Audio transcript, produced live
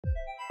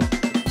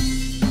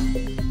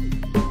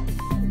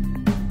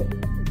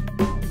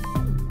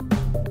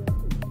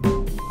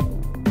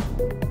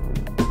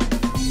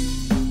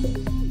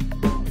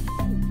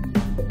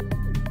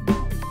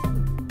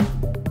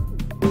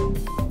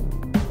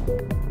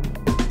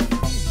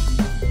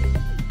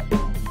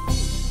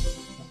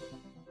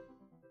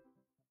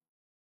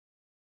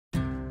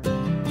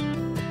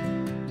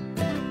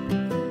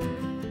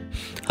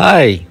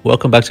Hi,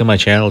 welcome back to my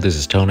channel. This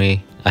is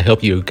Tony. I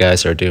hope you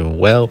guys are doing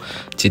well.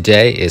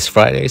 Today is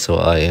Friday, so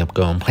I am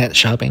going plant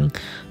shopping.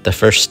 The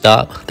first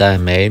stop that I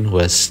made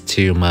was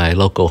to my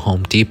local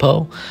Home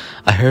Depot.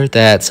 I heard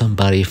that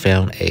somebody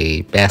found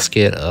a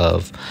basket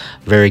of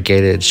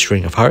variegated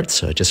string of hearts,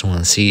 so I just want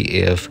to see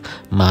if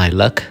my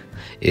luck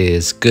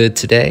is good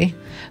today.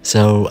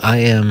 So I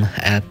am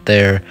at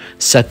their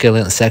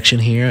succulent section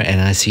here,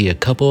 and I see a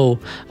couple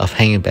of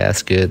hanging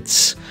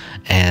baskets,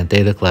 and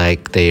they look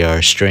like they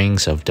are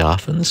strings of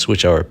dolphins,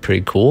 which are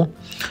pretty cool.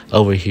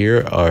 Over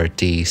here are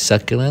the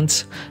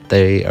succulents.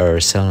 They are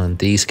selling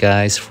these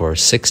guys for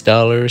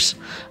 $6.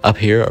 Up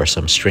here are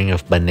some string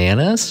of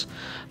bananas.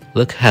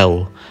 Look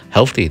how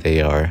healthy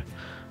they are.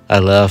 I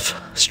love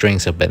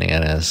strings of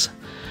bananas.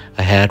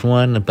 I had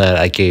one, but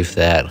I gave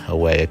that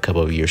away a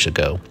couple of years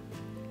ago.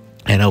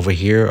 And over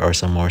here are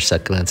some more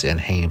succulents in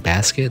hanging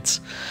baskets.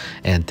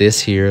 And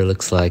this here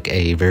looks like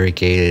a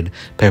variegated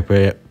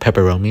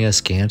peperomia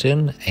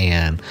scanton,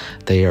 and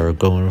they are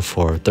going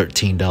for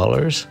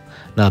 $13.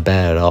 Not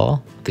bad at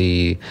all.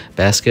 The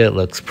basket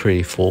looks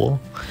pretty full.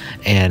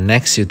 And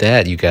next to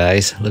that, you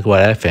guys, look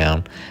what I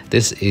found.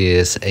 This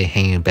is a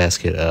hanging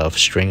basket of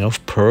string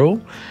of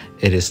pearl.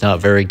 It is not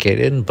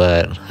variegated,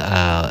 but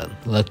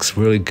looks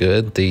really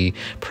good. The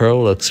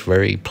pearl looks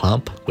very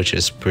plump, which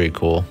is pretty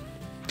cool.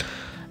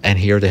 And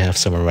here they have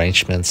some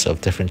arrangements of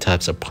different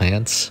types of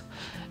plants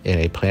in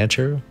a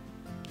planter.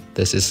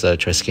 This is a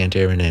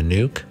Triscantherian and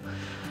nuke.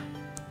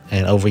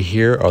 And over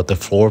here are the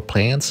floor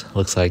plants.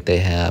 Looks like they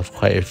have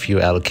quite a few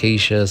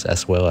alocasias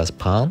as well as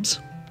palms.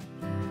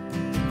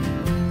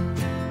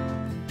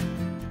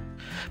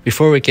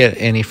 Before we get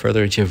any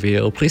further into the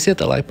video, please hit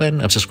the like button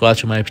and subscribe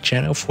to my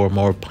channel for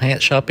more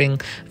plant shopping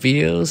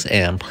videos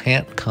and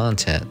plant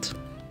content.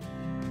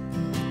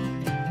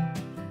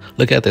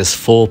 Look at this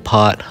full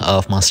pot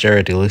of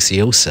Monstera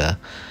deliciosa.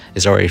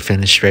 It's already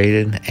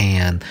fenestrated,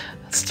 and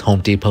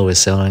Home Depot is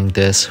selling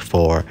this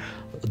for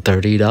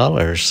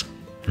 $30.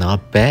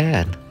 Not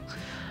bad.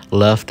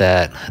 Love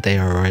that they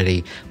are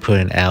already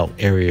putting out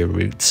area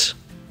roots.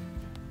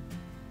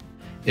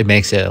 It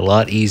makes it a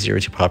lot easier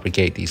to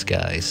propagate these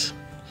guys.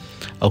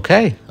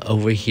 Okay,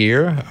 over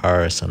here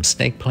are some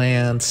snake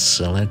plants,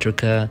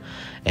 cylindrica,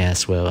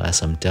 as well as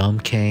some dumb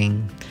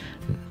cane.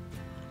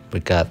 We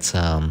got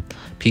some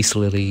peace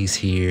lilies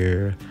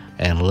here,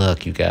 and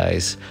look, you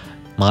guys,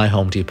 my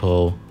Home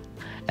Depot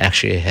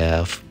actually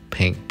have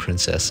pink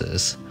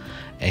princesses,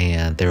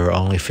 and they were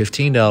only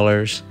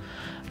 $15.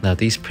 Now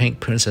these pink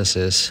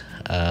princesses,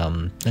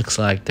 looks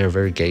like their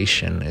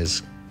variegation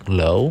is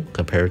low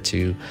compared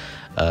to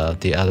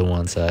the other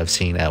ones that I've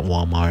seen at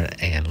Walmart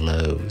and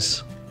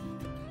Lowe's.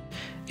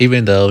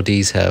 Even though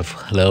these have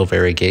low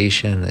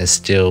variegation, it's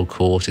still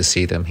cool to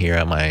see them here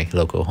at my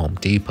local Home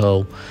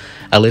Depot.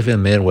 I live in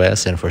the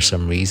Midwest, and for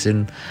some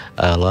reason,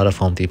 a lot of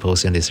Home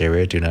Depots in this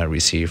area do not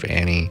receive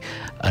any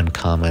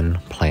uncommon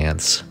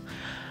plants.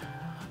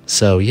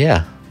 So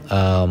yeah,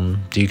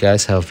 do you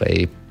guys have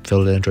a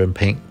philodendron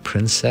pink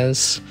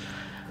princess?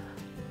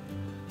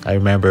 I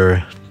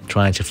remember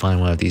trying to find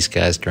one of these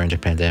guys during the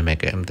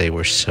pandemic, and they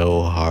were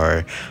so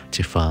hard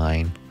to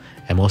find,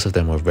 and most of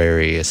them were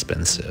very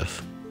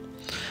expensive.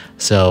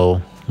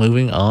 So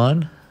moving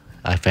on,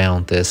 I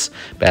found this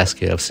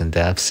basket of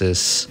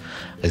Scindapsus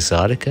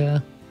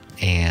exotica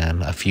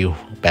and a few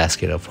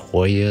basket of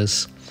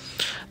Hoyas.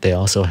 They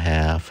also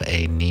have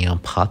a neon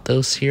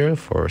Pothos here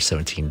for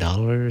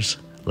 $17.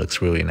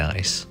 Looks really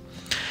nice.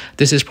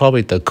 This is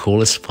probably the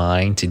coolest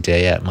find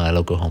today at my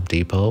local Home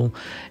Depot.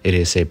 It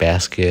is a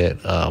basket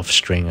of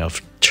string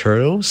of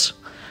turtles.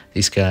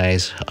 These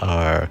guys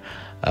are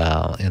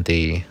in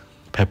the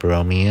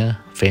peperomia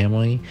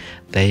family.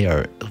 They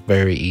are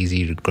very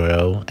easy to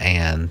grow,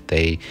 and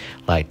they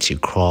like to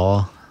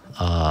crawl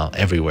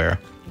everywhere.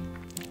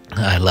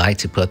 I like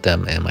to put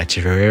them in my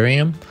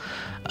terrarium,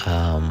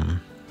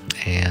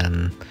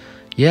 and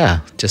yeah,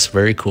 just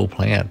very cool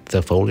plant.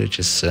 The foliage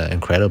is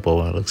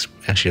incredible. It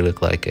actually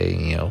look like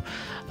a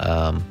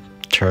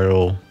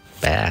turtle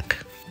back.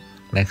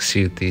 Next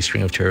to the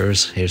string of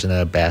turtles, here's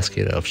another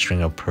basket of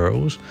string of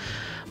pearls,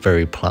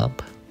 very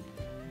plump.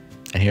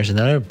 And here's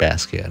another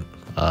basket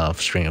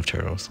of string of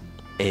turtles.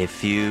 A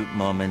few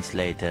moments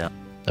later.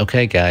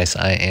 Okay guys,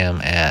 I am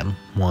at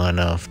one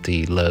of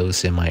the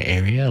Lowe's in my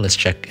area. Let's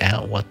check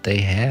out what they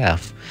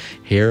have.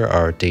 Here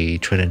are the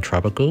Trident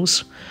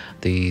Tropicals.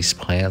 These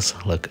plants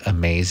look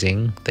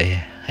amazing.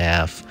 They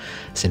have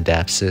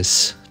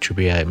Scindapsus,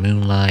 Tribute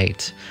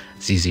Moonlight,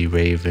 ZZ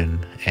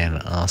Raven,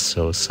 and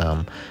also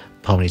some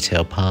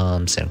ponytail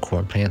palms and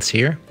corn plants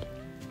here.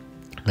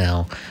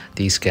 Now,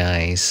 these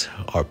guys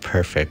are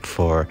perfect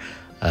for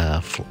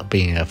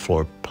being a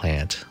floor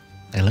plant.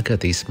 And look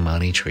at these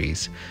money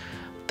trees.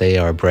 They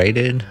are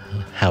braided,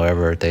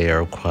 however, they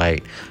are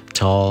quite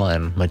tall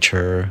and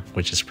mature,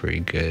 which is pretty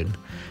good.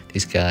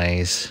 These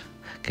guys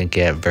can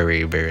get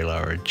very, very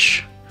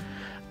large.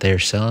 They're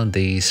selling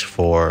these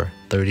for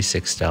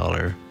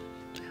 $36.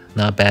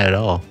 Not bad at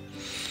all.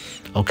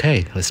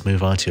 Okay, let's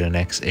move on to the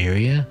next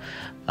area.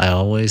 I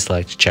always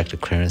like to check the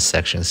clearance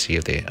section, see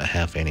if they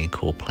have any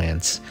cool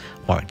plants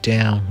marked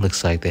down.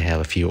 Looks like they have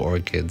a few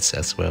orchids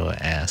as well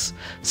as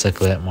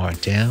succulent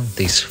marked down.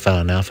 These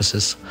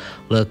phalaenophysis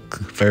look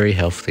very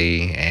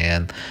healthy,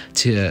 and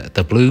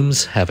the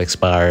blooms have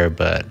expired,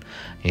 but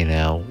you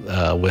know,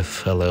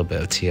 with a little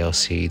bit of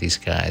TLC, these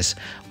guys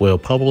will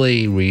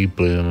probably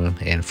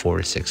rebloom in 4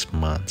 to 6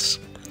 months.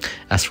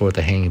 As for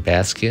the hanging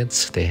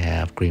baskets, they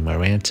have green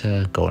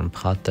maranta, golden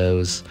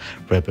pothos,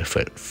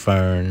 rabbitfoot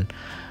fern,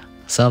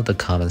 some of the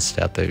common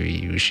stuff that we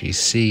usually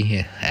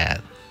see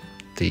at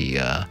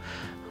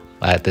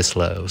this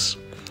Lowe's.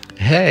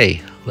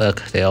 Hey,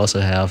 look, they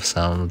also have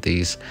some of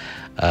these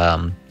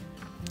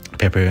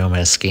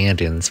Peperomia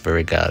scandens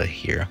variegata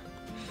here.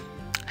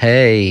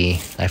 Hey,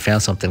 I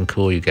found something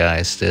cool, you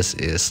guys. This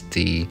is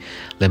the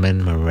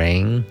lemon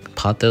meringue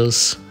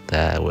pothos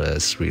that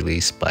was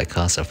released by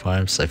Costa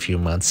Farms a few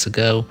months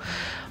ago.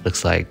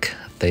 Looks like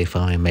they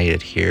finally made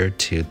it here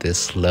to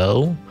this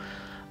Lowe.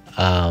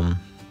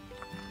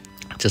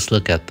 Just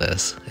look at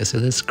this.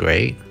 Isn't this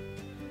great?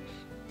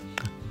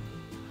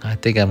 I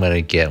think I'm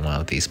gonna get one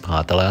of these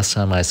pots. The last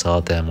time I saw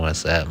them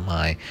was at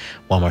my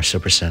Walmart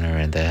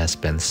Supercenter, and that has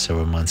been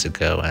several months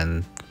ago,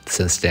 and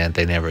since then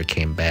they never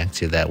came back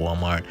to that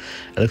Walmart.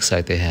 It looks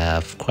like they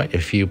have quite a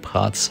few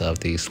pots of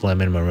these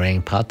lemon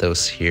meringue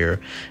pothos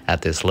here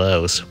at this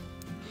Lowe's.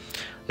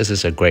 This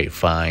is a great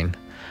find.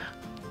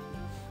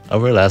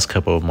 Over the last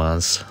couple of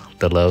months,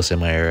 the Lowe's in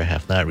my area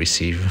have not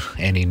received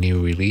any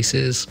new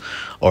releases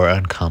or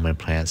uncommon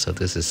plants, so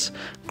this is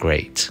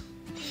great.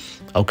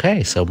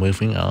 Okay, so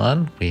moving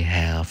on, we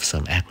have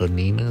some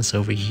aglaonemas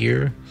over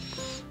here.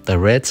 The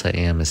red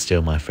cyan is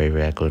still my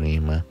favorite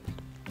aglaonema.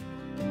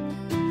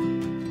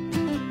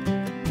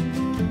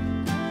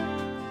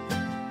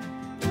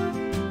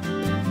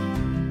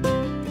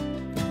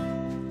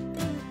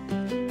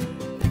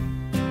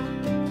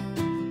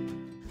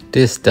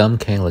 This dumb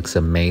cane looks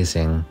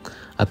amazing.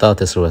 I thought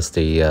this was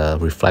the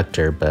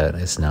reflector, but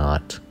it's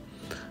not.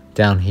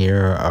 Down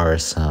here are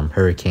some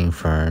hurricane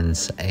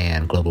ferns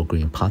and global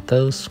green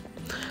pothos.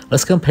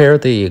 Let's compare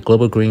the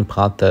global green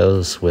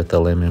pothos with the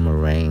lemon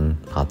meringue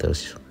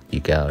pothos, you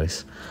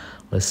guys.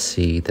 Let's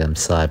see them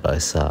side by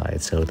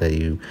side so that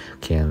you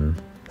can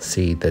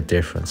see the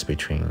difference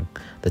between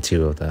the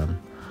two of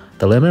them.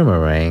 The lemon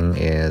meringue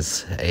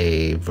is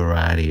a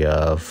variety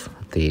of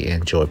the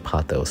enjoy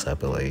pothos, I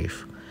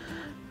believe.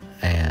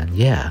 And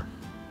yeah,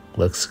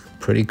 looks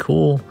pretty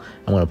cool.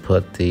 I'm gonna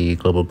put the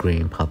global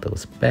green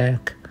pothos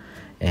back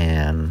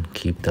and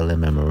keep the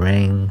lemon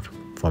meringue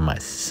for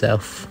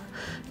myself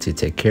to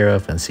take care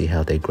of and see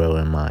how they grow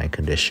in my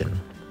condition.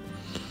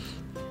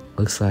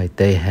 Looks like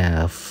they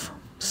have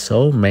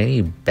so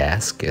many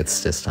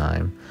baskets this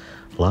time.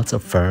 Lots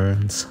of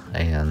ferns,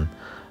 and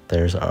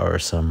there's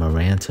some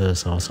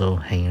marantas also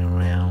hanging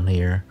around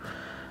here.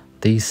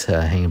 These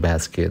hanging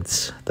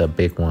baskets, the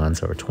big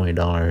ones are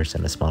 $20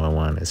 and the smaller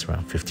one is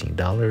around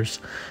 $15.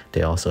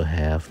 They also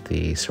have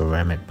the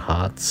ceramic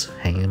pots,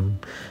 hanging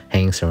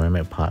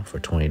ceramic pot for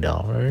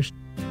 $20.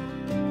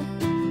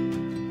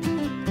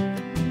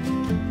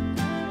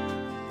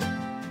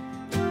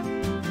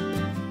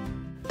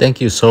 Thank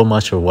you so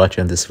much for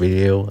watching this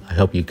video. I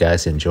hope you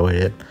guys enjoyed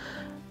it.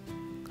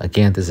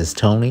 Again, this is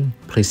Tony.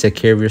 Please take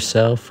care of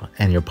yourself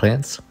and your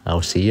plants.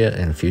 I'll see you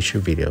in a future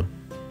video.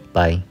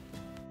 Bye.